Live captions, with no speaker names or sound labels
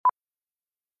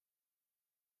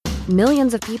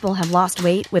Millions of people have lost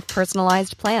weight with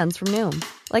personalized plans from Noom.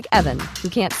 Like Evan, who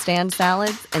can't stand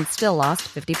salads and still lost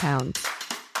 50 pounds.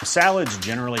 Salads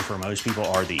generally for most people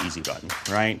are the easy button,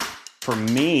 right? For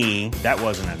me, that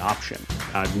wasn't an option.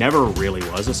 I never really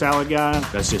was a salad guy.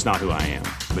 That's just not who I am.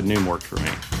 But Noom worked for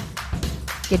me.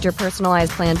 Get your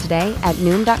personalized plan today at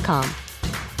Noom.com.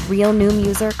 Real Noom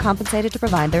user compensated to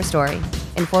provide their story.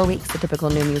 In 4 weeks, the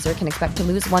typical Noom user can expect to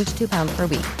lose 1 to 2 pounds per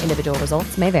week. Individual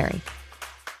results may vary.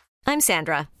 I'm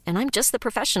Sandra, and I'm just the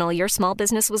professional your small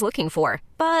business was looking for.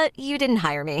 But you didn't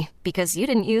hire me because you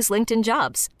didn't use LinkedIn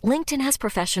Jobs. LinkedIn has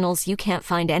professionals you can't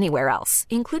find anywhere else,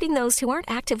 including those who aren't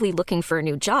actively looking for a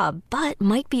new job, but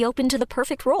might be open to the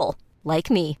perfect role, like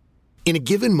me. In a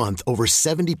given month, over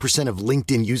 70% of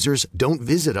LinkedIn users don't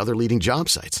visit other leading job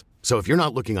sites. So if you're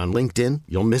not looking on LinkedIn,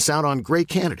 you'll miss out on great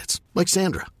candidates like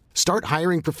Sandra. Start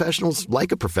hiring professionals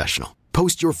like a professional.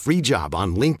 Post your free job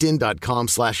on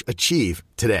linkedin.com/achieve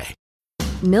today.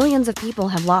 Millions of people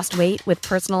have lost weight with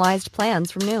personalized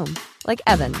plans from Noom. Like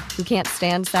Evan, who can't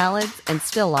stand salads and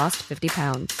still lost 50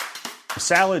 pounds.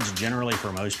 Salads generally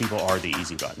for most people are the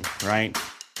easy button, right?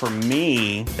 For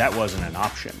me, that wasn't an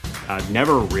option. I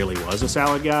never really was a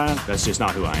salad guy. That's just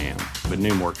not who I am. But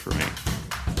Noom worked for me.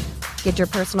 Get your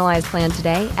personalized plan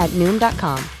today at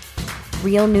Noom.com.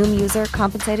 Real Noom user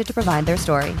compensated to provide their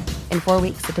story. In 4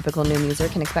 weeks, the typical Noom user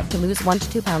can expect to lose 1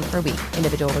 to 2 pounds per week.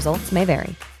 Individual results may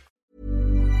vary.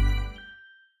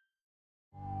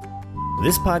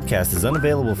 This podcast is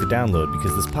unavailable for download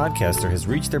because this podcaster has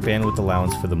reached their bandwidth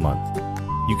allowance for the month.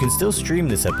 You can still stream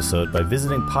this episode by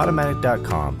visiting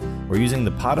Podomatic.com or using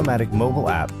the Podomatic mobile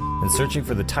app and searching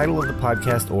for the title of the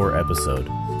podcast or episode.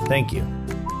 Thank you.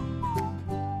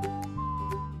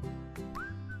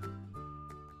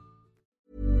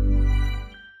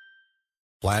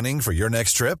 Planning for your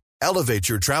next trip? Elevate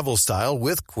your travel style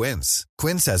with Quince.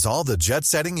 Quince has all the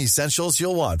jet-setting essentials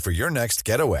you'll want for your next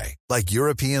getaway, like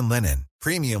European linen,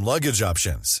 premium luggage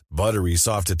options, buttery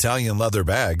soft Italian leather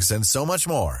bags, and so much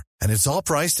more. And it's all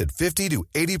priced at 50 to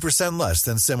 80% less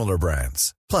than similar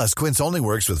brands. Plus, Quince only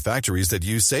works with factories that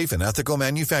use safe and ethical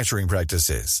manufacturing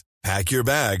practices. Pack your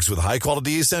bags with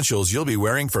high-quality essentials you'll be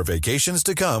wearing for vacations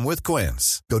to come with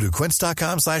Quince. Go to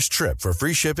quince.com/trip for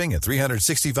free shipping and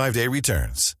 365-day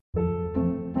returns.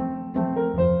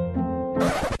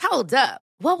 Hold up.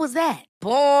 What was that?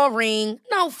 Boring.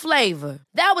 No flavor.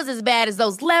 That was as bad as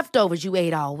those leftovers you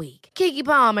ate all week. Keke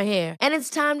Palmer here, and it's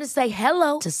time to say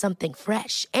hello to something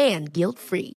fresh and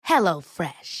guilt-free. Hello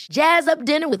Fresh. Jazz up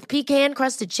dinner with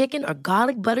pecan-crusted chicken or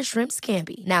garlic butter shrimp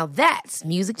scampi. Now that's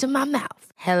music to my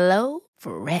mouth. Hello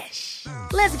Fresh.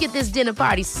 Let's get this dinner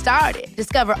party started.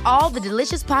 Discover all the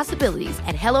delicious possibilities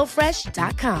at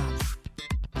HelloFresh.com.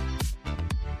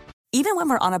 Even when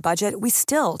we're on a budget, we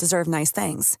still deserve nice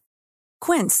things.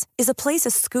 Quince is a place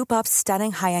to scoop up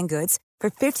stunning high-end goods for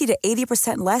 50 to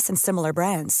 80% less than similar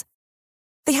brands.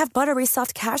 They have buttery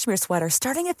soft cashmere sweaters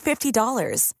starting at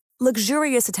 $50,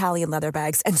 luxurious Italian leather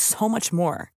bags, and so much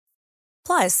more.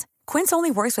 Plus, Quince only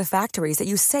works with factories that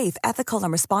use safe, ethical,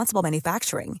 and responsible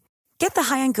manufacturing. Get the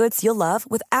high-end goods you'll love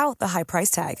without the high price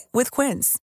tag with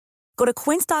Quince. Go to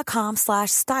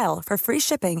quince.com/style for free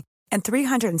shipping and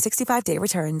 365-day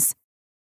returns.